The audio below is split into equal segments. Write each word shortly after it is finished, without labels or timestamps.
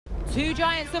Two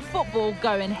giants of football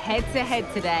going head-to-head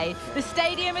today. The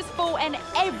stadium is full and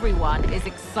everyone is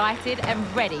excited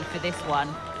and ready for this one.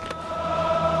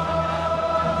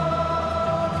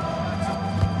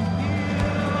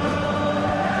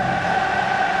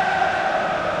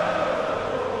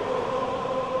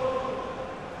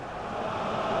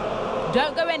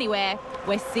 Don't go anywhere.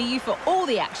 We'll see you for all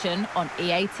the action on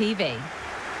EA TV.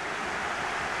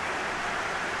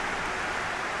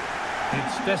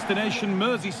 It's destination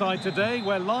Merseyside today.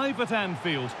 We're live at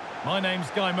Anfield. My name's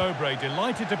Guy Mowbray,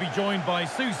 delighted to be joined by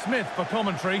Sue Smith for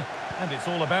commentary. And it's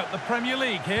all about the Premier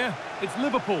League here. It's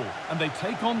Liverpool, and they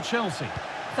take on Chelsea.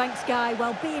 Thanks, Guy.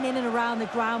 Well, being in and around the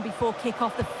ground before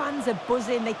kick-off, the fans are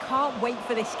buzzing. They can't wait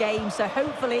for this game, so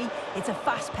hopefully it's a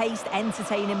fast-paced,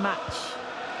 entertaining match.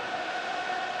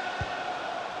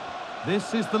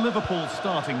 This is the Liverpool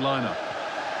starting lineup.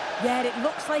 Yeah, it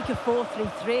looks like a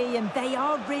 4-3-3, and they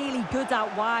are really good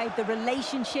out wide. The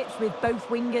relationships with both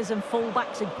wingers and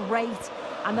fullbacks are great,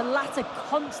 and the latter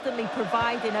constantly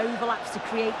providing overlaps to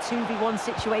create 2v1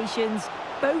 situations.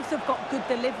 Both have got good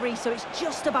delivery, so it's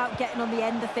just about getting on the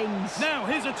end of things. Now,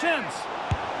 here's a chance.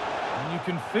 And you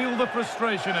can feel the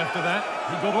frustration after that.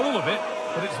 He got all of it,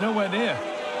 but it's nowhere near.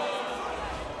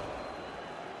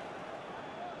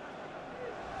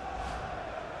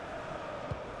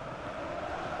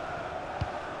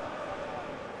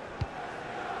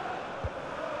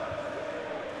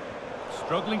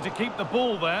 Struggling to keep the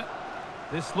ball there.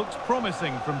 This looks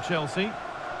promising from Chelsea.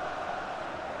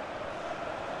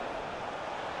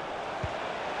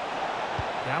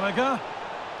 Gallagher.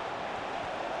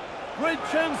 Great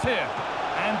chance here.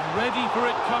 And ready for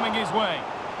it coming his way.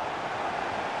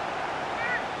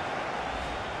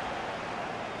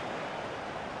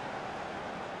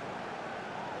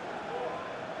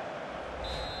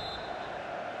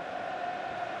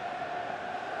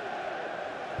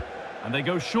 And they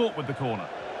go short with the corner.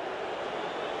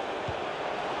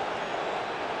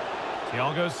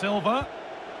 Thiago Silva.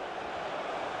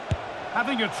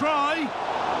 Having a try.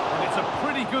 And it's a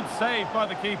pretty good save by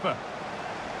the keeper.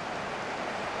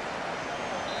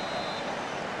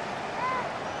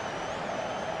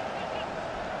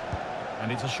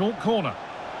 And it's a short corner.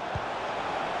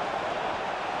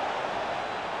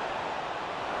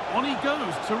 On he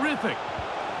goes. Terrific.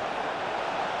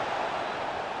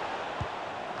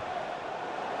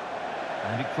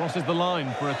 And it crosses the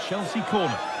line for a Chelsea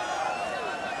corner.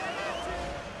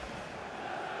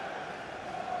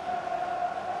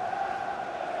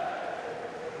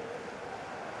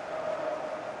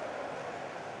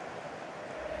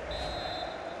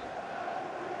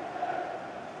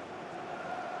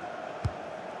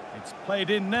 It's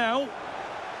played in now.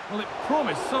 Well, it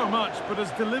promised so much, but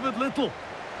has delivered little.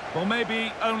 Well,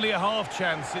 maybe only a half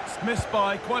chance. It's missed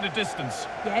by quite a distance.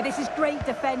 Yeah, this is great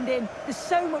defending. There's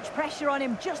so much pressure on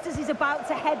him just as he's about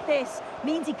to head this.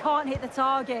 Means he can't hit the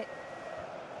target.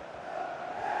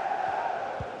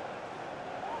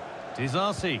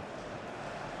 Disasi.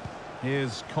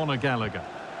 Here's Conor Gallagher.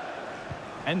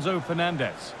 Enzo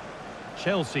Fernandez.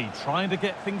 Chelsea trying to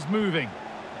get things moving.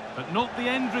 But not the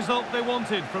end result they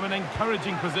wanted from an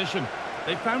encouraging position.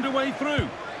 They found a way through.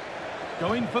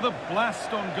 Going for the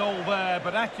blast on goal there,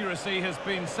 but accuracy has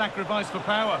been sacrificed for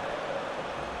power.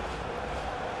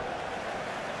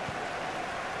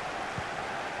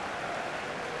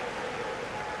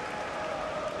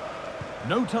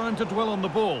 No time to dwell on the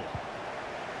ball.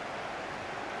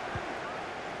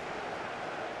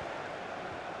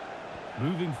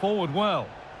 Moving forward well.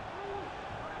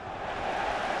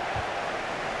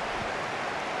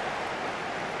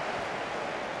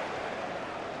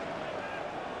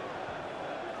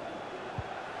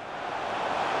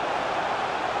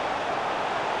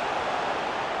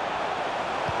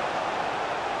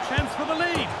 Chance for the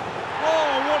lead.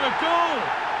 Oh, what a goal!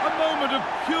 A moment of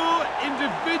pure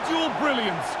individual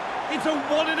brilliance. It's a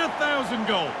 1 in 1,000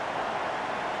 goal.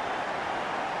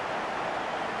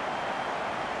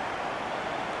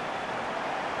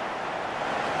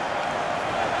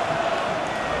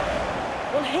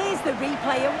 Well, here's the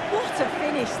replay, and what a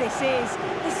finish this is.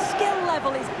 The skill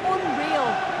level is unreal,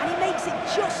 and he makes it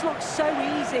just look so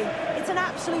easy. It's an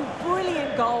absolute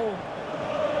brilliant goal.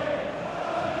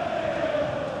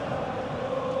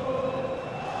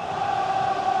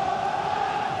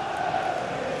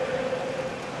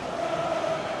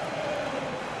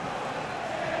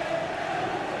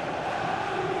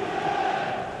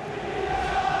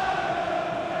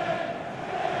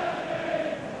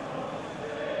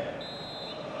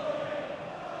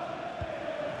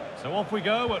 So off we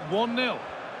go at 1-0.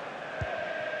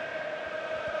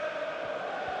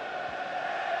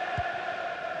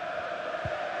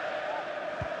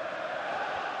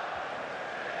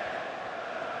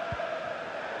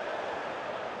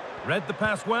 Read the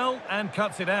pass well and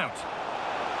cuts it out.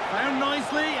 Found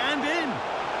nicely and in.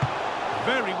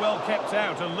 Very well kept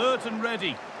out, alert and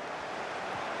ready.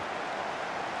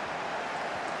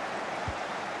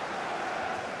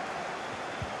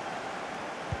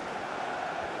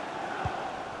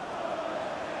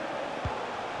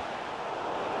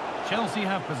 Chelsea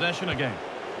have possession again.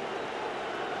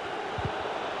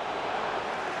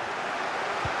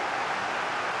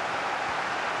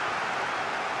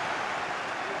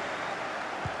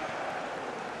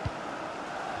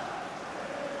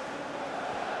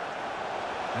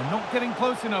 They're not getting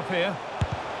close enough here.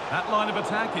 That line of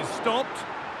attack is stopped.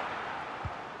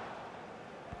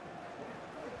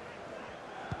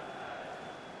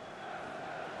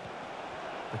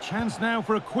 The chance now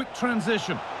for a quick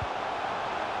transition.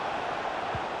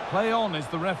 Play on is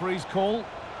the referee's call.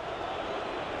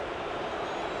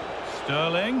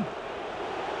 Sterling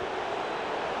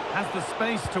has the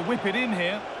space to whip it in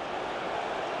here.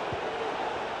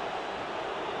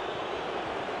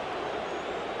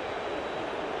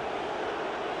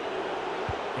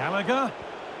 Gallagher.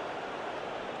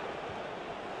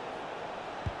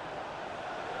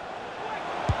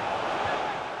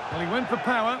 Well, he went for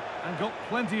power and got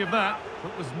plenty of that,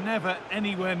 but was never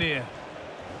anywhere near.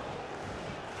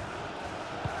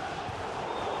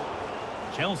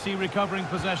 Chelsea recovering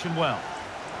possession well.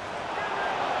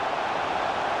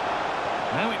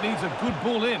 Now it needs a good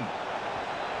ball in.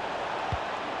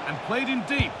 And played in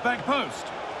deep, back post.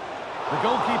 The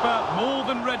goalkeeper more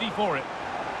than ready for it.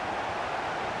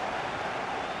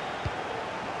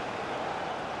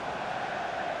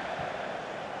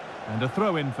 And a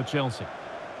throw-in for Chelsea.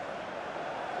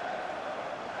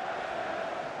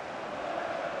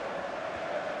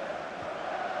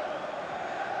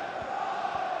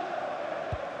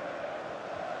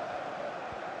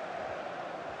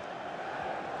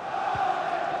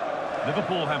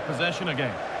 Liverpool have possession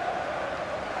again.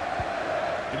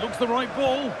 It looks the right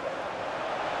ball.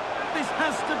 This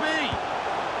has to be.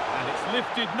 And it's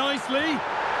lifted nicely.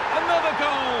 Another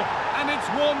goal. And it's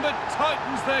one that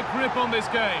tightens their grip on this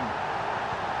game.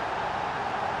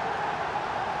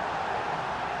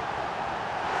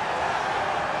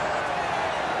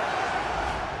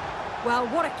 Well,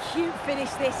 what a cute finish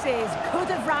this is. Could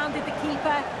have rounded the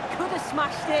keeper, could have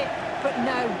smashed it, but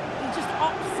no, he just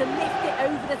opts to lift it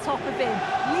over the top of him,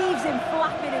 leaves him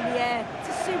flapping in the air. It's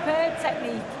a superb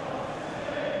technique.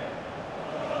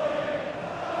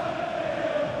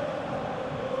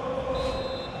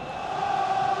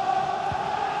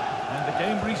 And the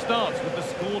game restarts with the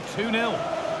score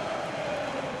 2-0.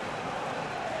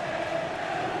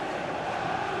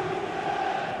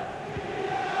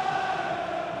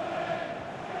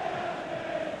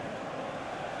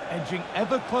 Edging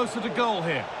ever closer to goal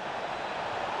here.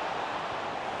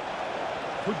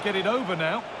 Could get it over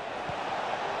now.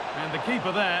 And the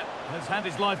keeper there has had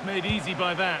his life made easy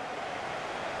by that.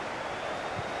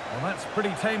 Well, that's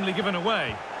pretty tamely given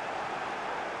away.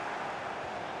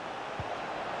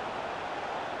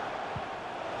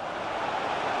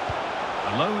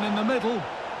 Alone in the middle.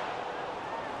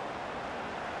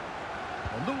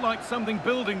 It looked like something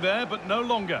building there, but no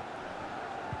longer.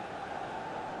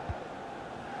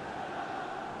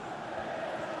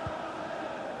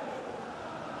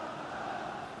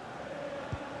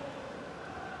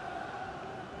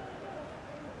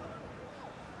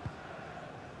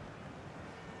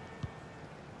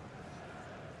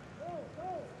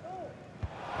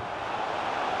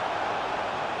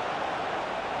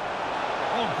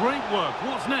 Oh, great work.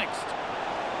 What's next?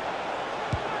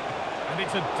 And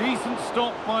it's a decent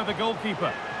stop by the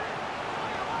goalkeeper.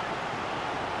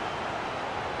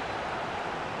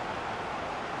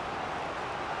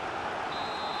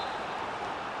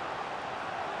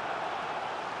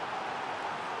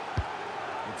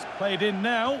 It's played in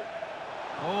now.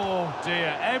 Oh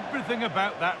dear, everything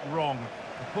about that wrong.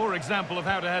 A poor example of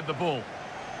how to head the ball.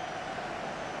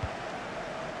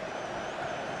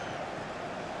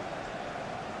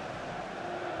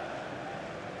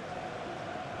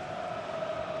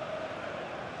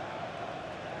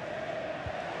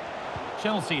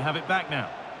 Chelsea have it back now.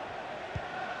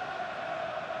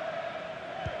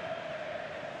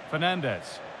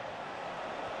 Fernandes.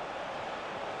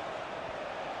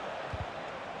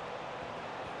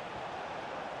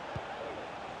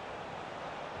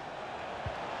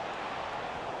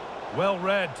 Well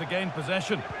read to gain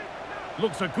possession.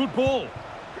 Looks a good ball.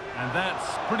 And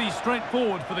that's pretty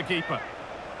straightforward for the keeper.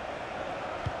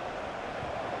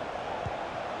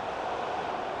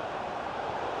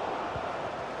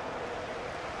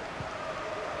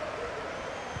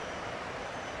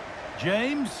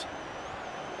 James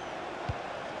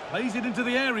plays it into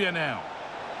the area now.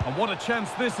 And what a chance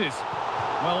this is.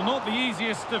 Well, not the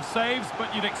easiest of saves,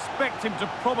 but you'd expect him to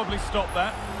probably stop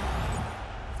that.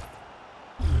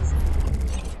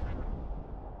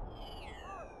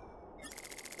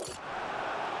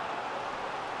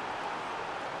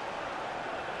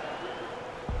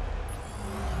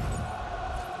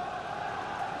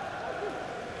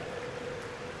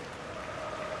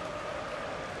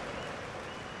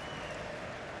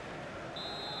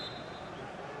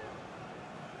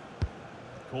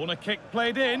 Corner kick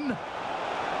played in.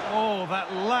 Oh,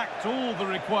 that lacked all the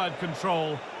required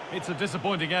control. It's a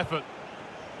disappointing effort.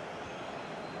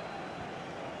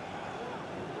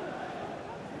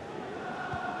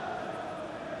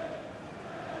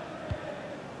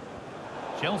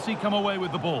 Chelsea come away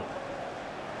with the ball.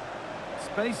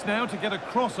 Space now to get a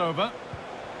crossover.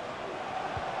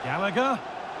 Gallagher.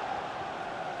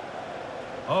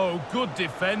 Oh, good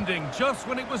defending, just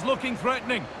when it was looking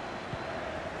threatening.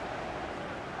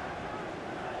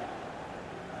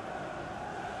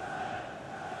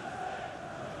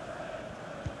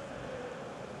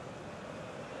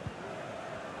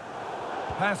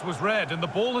 Pass was read and the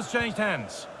ball has changed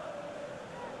hands.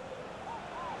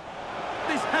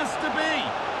 This has to be.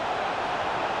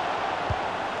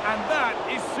 And that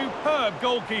is superb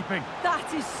goalkeeping.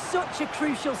 That is such a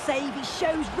crucial save. He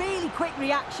shows really quick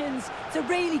reactions. It's a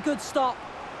really good stop.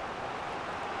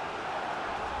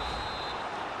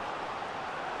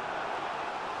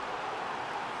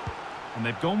 And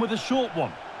they've gone with a short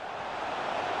one.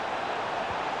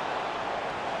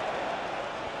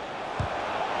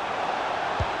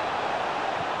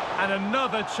 And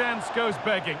another chance goes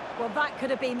begging. Well, that could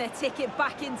have been their ticket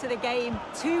back into the game.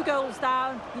 2 goals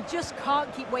down. You just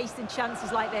can't keep wasting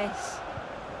chances like this.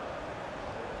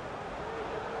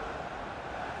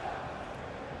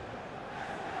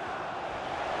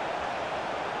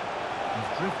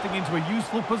 He's drifting into a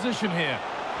useful position here.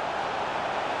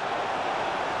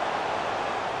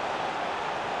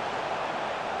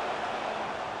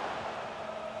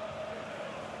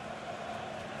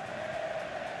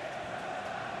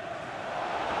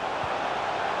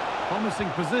 Promising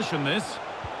position, this.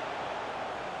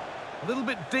 A little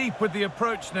bit deep with the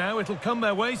approach now. It'll come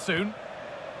their way soon.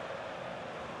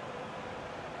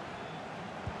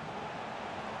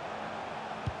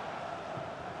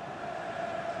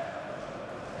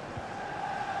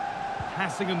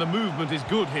 Passing and the movement is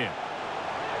good here.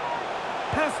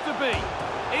 Has to be.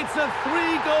 It's a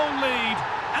 3-goal lead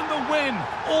and the win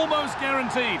almost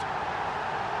guaranteed.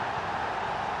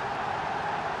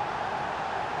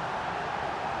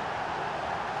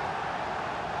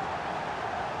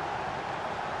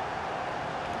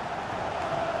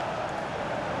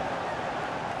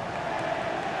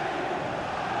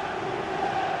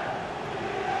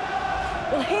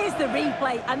 Well, here's the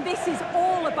replay, and this is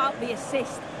all about the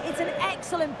assist. It's an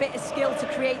excellent bit of skill to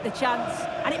create the chance,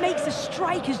 and it makes the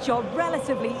striker's job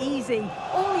relatively easy.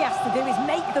 All he has to do is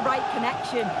make the right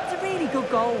connection. It's a really good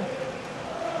goal.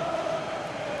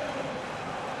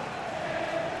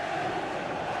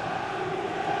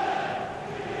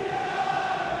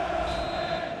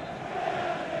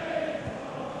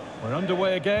 We're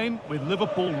underway again, with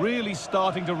Liverpool really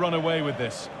starting to run away with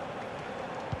this.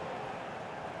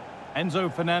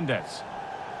 Enzo Fernandez.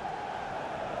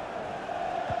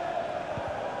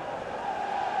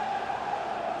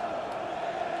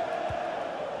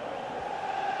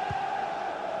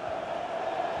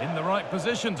 In the right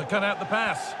position to cut out the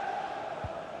pass.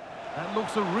 That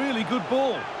looks a really good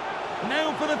ball.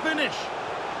 Now for the finish.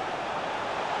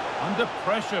 Under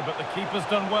pressure, but the keeper's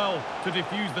done well to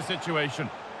defuse the situation.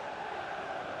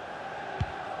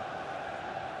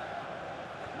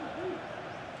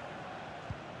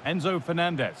 Enzo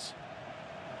Fernandez.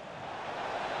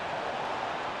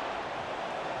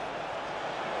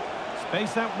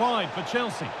 Space out wide for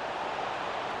Chelsea.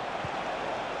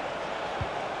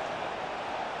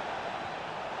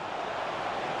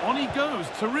 On he goes,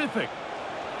 terrific.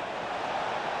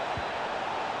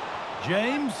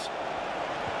 James.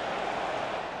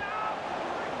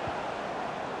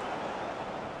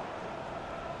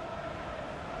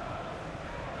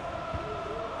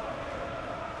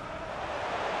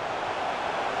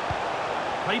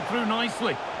 Played through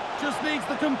nicely. Just needs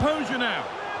the composure now.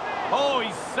 Oh,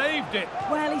 he saved it.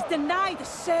 Well, he's denied a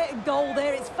certain goal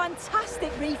there. It's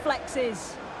fantastic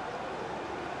reflexes.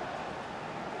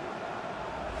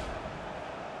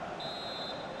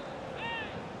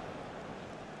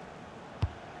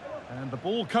 And the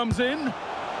ball comes in.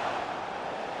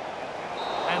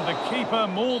 And the keeper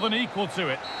more than equal to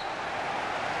it.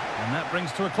 And that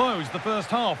brings to a close the first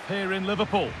half here in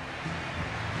Liverpool.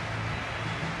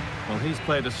 Well, he's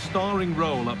played a starring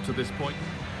role up to this point.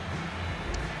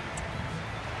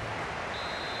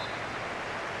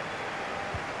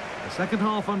 Second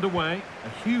half underway, a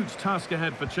huge task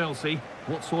ahead for Chelsea.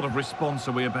 What sort of response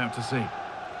are we about to see?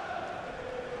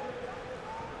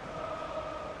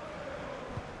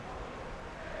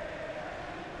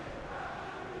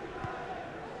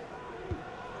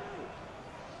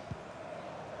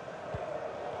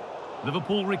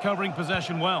 Liverpool recovering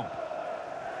possession well.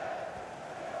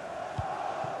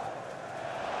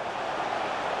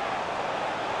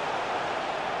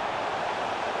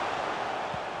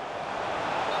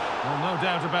 Well, no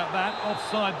doubt about that.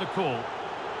 Offside the call.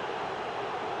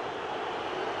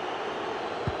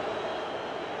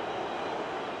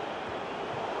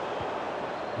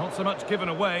 Not so much given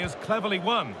away as cleverly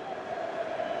won.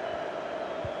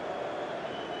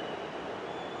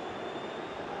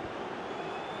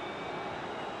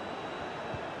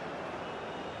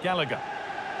 Gallagher.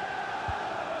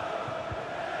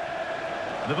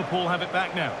 Liverpool have it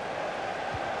back now.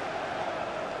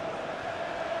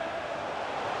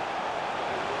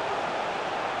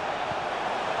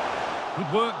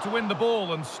 Good work to win the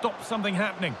ball and stop something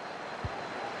happening.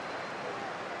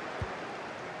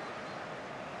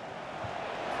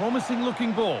 Promising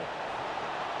looking ball.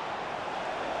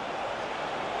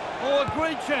 Oh, a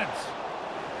great chance.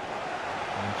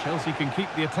 And Chelsea can keep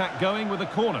the attack going with a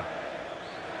corner.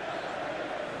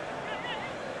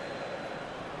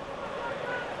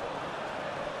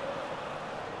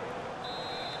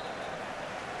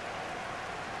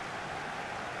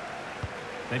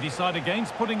 They decide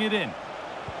against putting it in.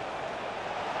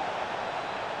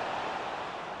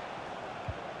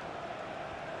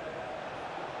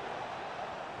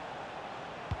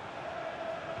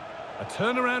 A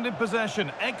turnaround in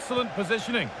possession. Excellent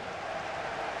positioning.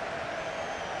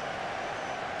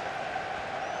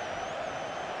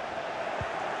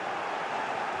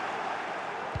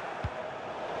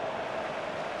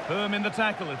 Firm in the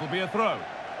tackle. It'll be a throw.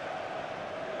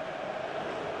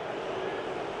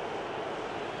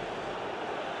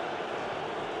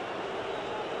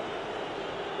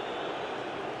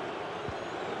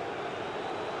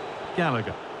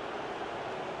 Gallagher.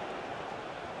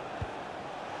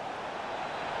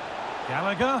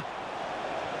 Gallagher.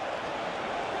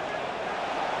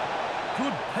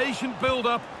 Good patient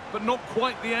build-up, but not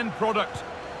quite the end product.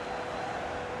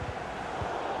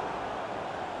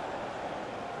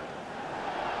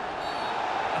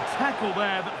 A tackle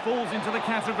there that falls into the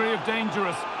category of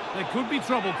dangerous. There could be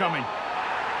trouble coming.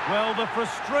 Well, the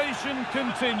frustration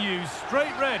continues.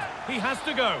 Straight red. He has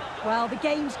to go. Well, the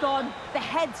game's gone, the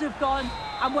heads have gone,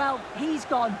 and, well, he's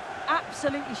gone.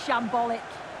 Absolutely shambolic.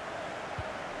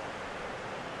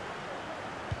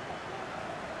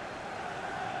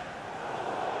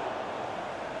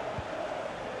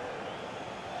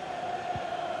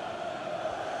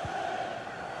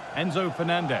 Enzo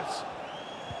Fernandez.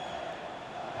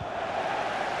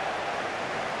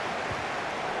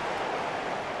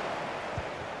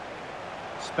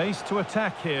 Space to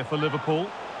attack here for Liverpool.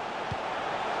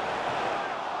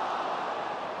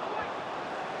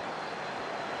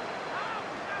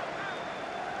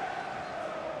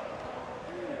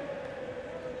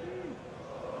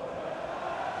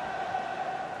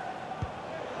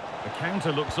 The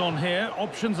counter looks on here.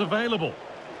 Options available.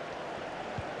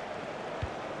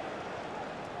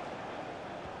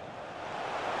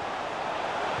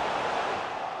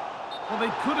 Well,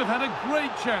 they could have had a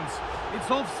great chance. It's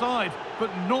offside,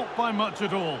 but not by much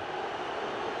at all.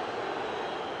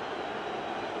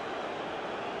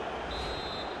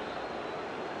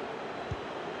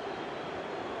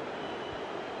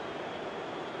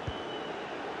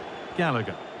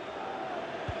 Gallagher.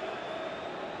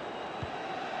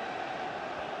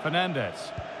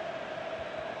 Fernandez.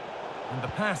 And the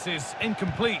pass is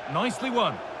incomplete. Nicely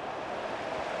won.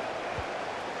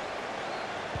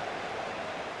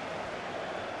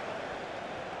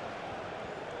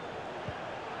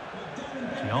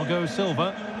 Thiago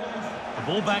Silva. The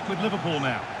ball back with Liverpool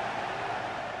now.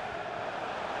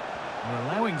 They're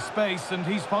allowing space and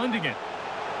he's finding it.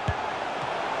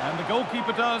 And the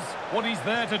goalkeeper does what he's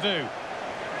there to do.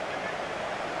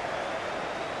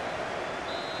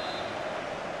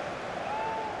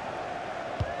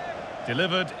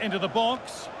 Delivered into the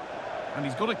box. And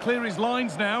he's got to clear his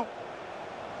lines now.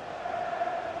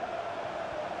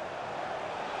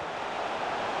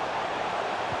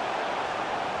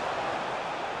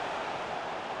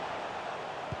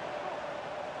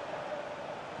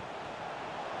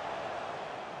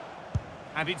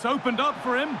 And it's opened up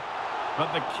for him,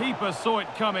 but the keeper saw it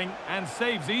coming and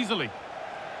saves easily.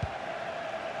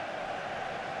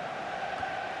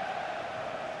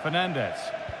 Fernandez.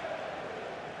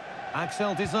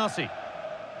 Axel Disasi.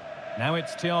 Now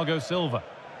it's Thiago Silva.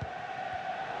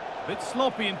 Bit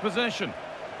sloppy in possession.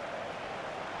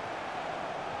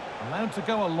 Allowed to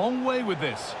go a long way with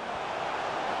this.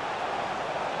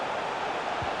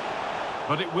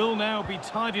 But it will now be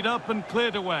tidied up and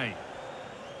cleared away.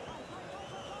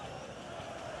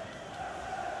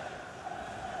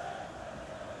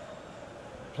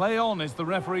 Play on is the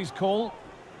referee's call.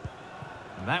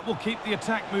 And that will keep the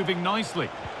attack moving nicely.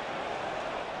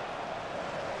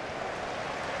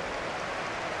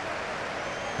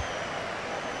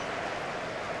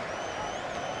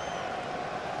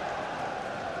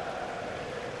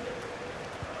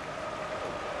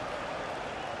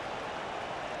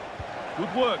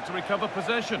 Good work to recover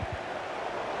possession.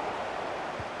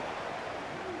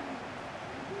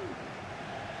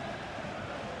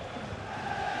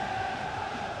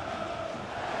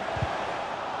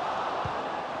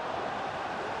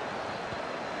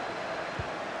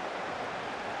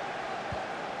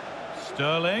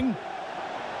 Sterling.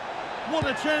 What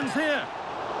a chance here.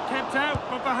 Kept out,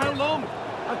 but for how long?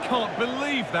 I can't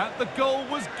believe that. The goal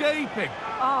was gaping.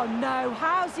 Oh no,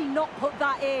 how's he not put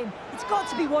that in? It's got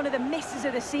to be one of the misses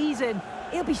of the season.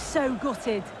 He'll be so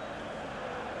gutted.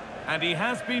 And he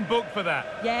has been booked for that.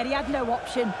 Yeah, he had no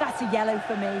option. That's a yellow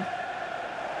for me.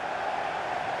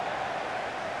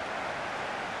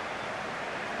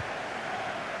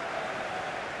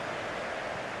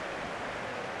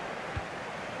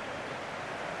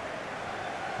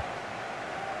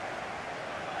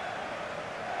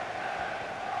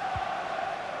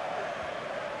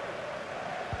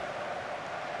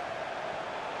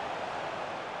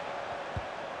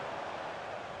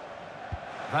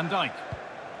 Van Dijk.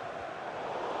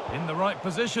 In the right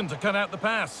position to cut out the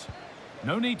pass.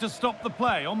 No need to stop the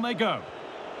play, on they go.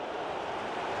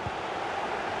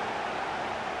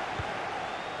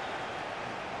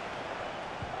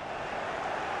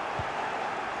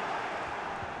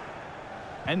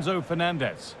 Enzo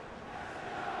Fernandez.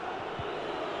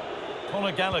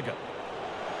 Conor Gallagher.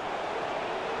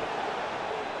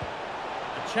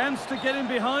 A chance to get in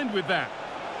behind with that.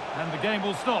 And the game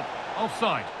will stop.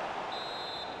 Offside.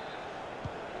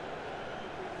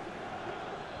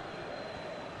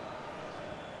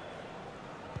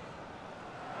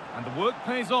 And the work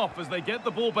pays off as they get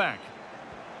the ball back.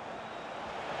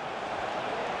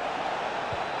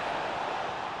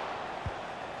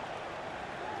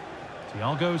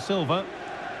 Thiago Silva.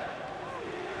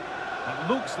 That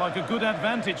looks like a good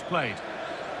advantage played.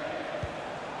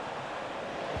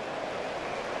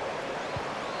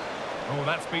 Oh,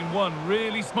 that's been won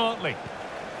really smartly.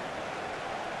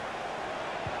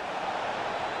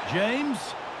 James.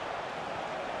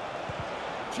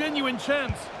 Genuine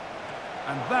chance.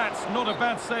 And that's not a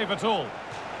bad save at all.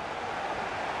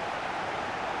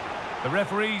 The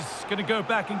referee's going to go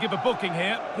back and give a booking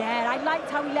here. Yeah, I liked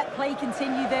how he let play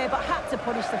continue there, but had to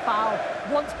punish the foul.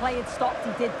 Once play had stopped,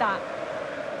 he did that.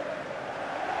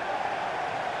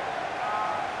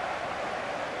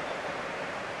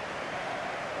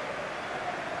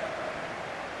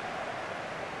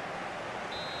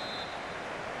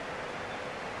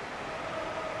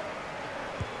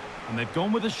 And they've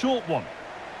gone with a short one.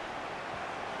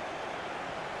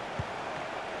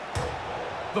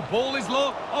 The ball is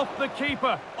low, off the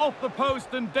keeper, off the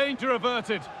post, and danger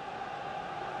averted.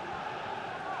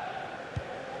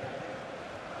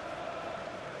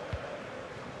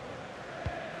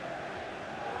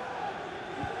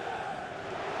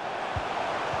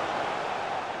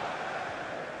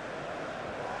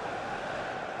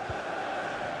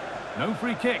 No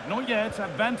free kick, not yet.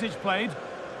 Advantage played.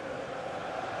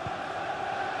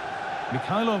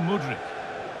 Mikhailo Mudryk.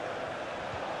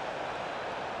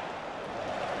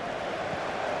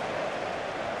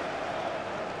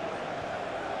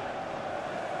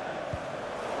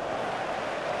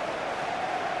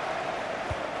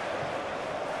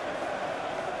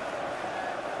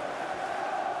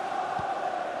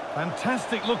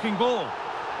 Fantastic looking ball.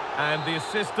 And the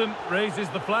assistant raises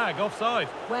the flag, offside.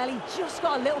 Well, he just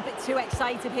got a little bit too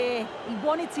excited here. He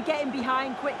wanted to get in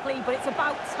behind quickly, but it's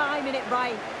about timing it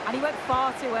right. And he went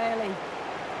far too early.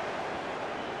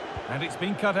 And it's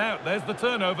been cut out. There's the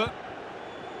turnover.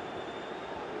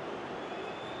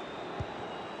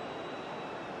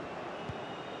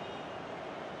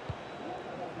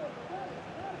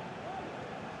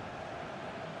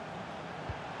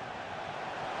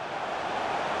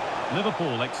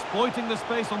 Liverpool exploiting the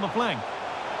space on the flank.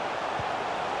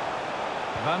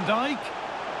 Van Dijk.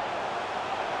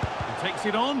 He takes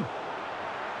it on.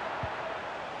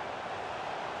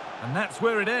 And that's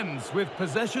where it ends, with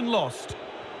possession lost.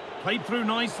 Played through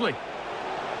nicely.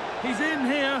 He's in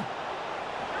here.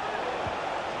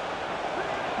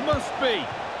 Must be.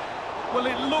 Well,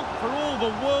 it looked for all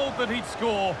the world that he'd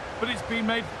score, but it's been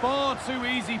made far too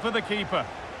easy for the keeper.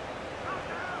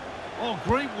 Oh,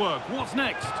 great work. What's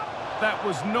next? That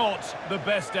was not the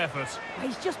best effort.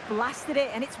 He's just blasted it,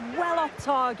 and it's well off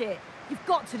target. You've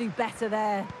got to do better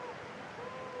there.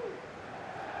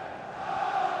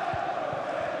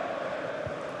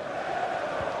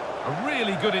 A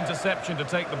really good interception to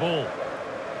take the ball.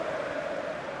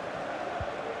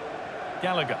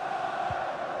 Gallagher.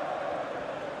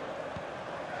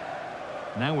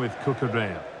 Now with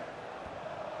Cucurella.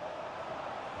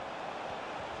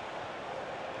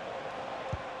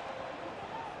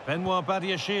 Benoit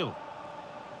Badiashile.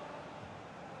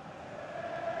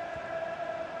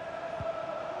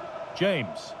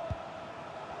 James.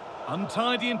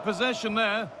 Untidy in possession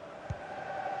there.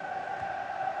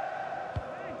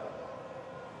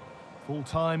 Full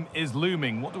time is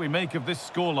looming. What do we make of this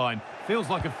scoreline? Feels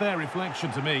like a fair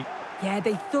reflection to me. Yeah,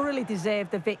 they thoroughly deserve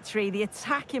the victory. The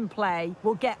attacking play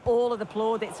will get all of the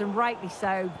plaudits, and rightly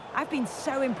so. I've been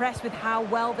so impressed with how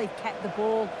well they've kept the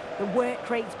ball. The work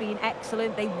rate's been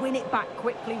excellent. They win it back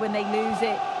quickly when they lose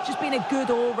it. It's just been a good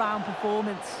all-round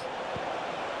performance.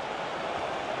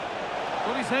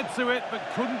 Got his head to it, but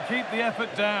couldn't keep the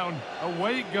effort down.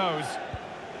 Away it goes.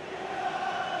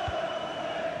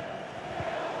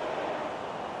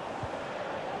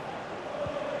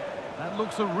 That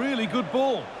looks a really good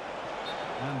ball.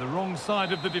 And the wrong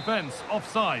side of the defence,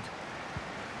 offside.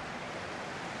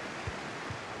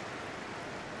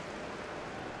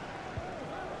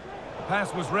 The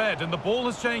pass was read and the ball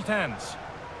has changed hands.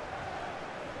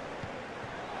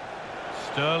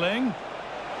 Sterling.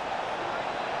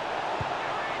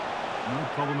 No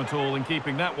problem at all in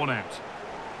keeping that one out.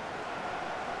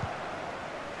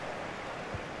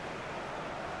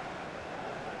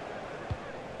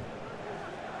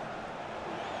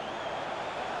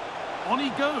 On he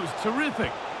goes,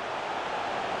 terrific.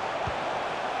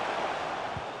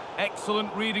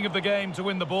 Excellent reading of the game to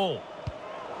win the ball.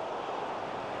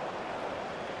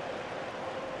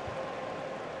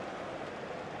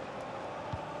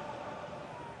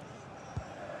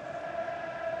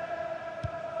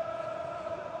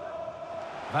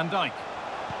 Van Dijk.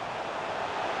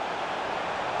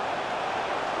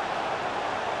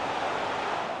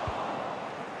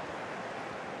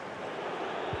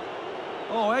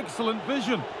 Oh, excellent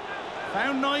vision.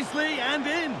 Found nicely and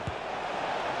in.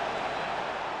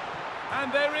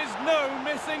 And there is no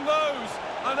missing those.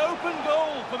 An open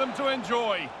goal for them to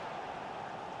enjoy.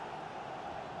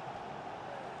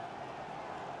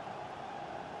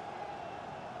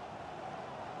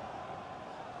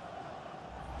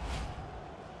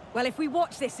 Well, if we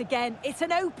watch this again, it's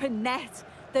an open net.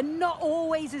 They're not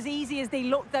always as easy as they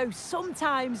look, though.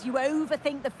 Sometimes you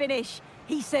overthink the finish.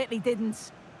 He certainly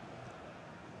didn't.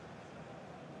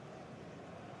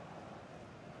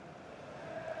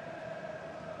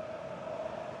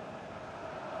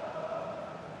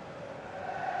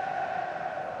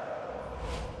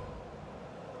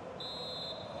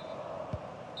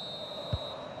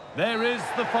 There is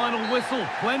the final whistle.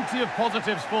 Plenty of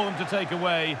positives for them to take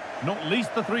away, not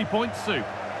least the 3-point soup.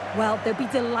 Well, they'll be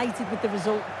delighted with the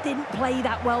result. Didn't play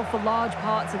that well for large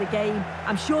parts of the game.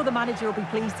 I'm sure the manager will be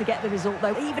pleased to get the result,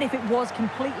 though, even if it was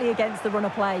completely against the run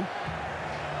of play.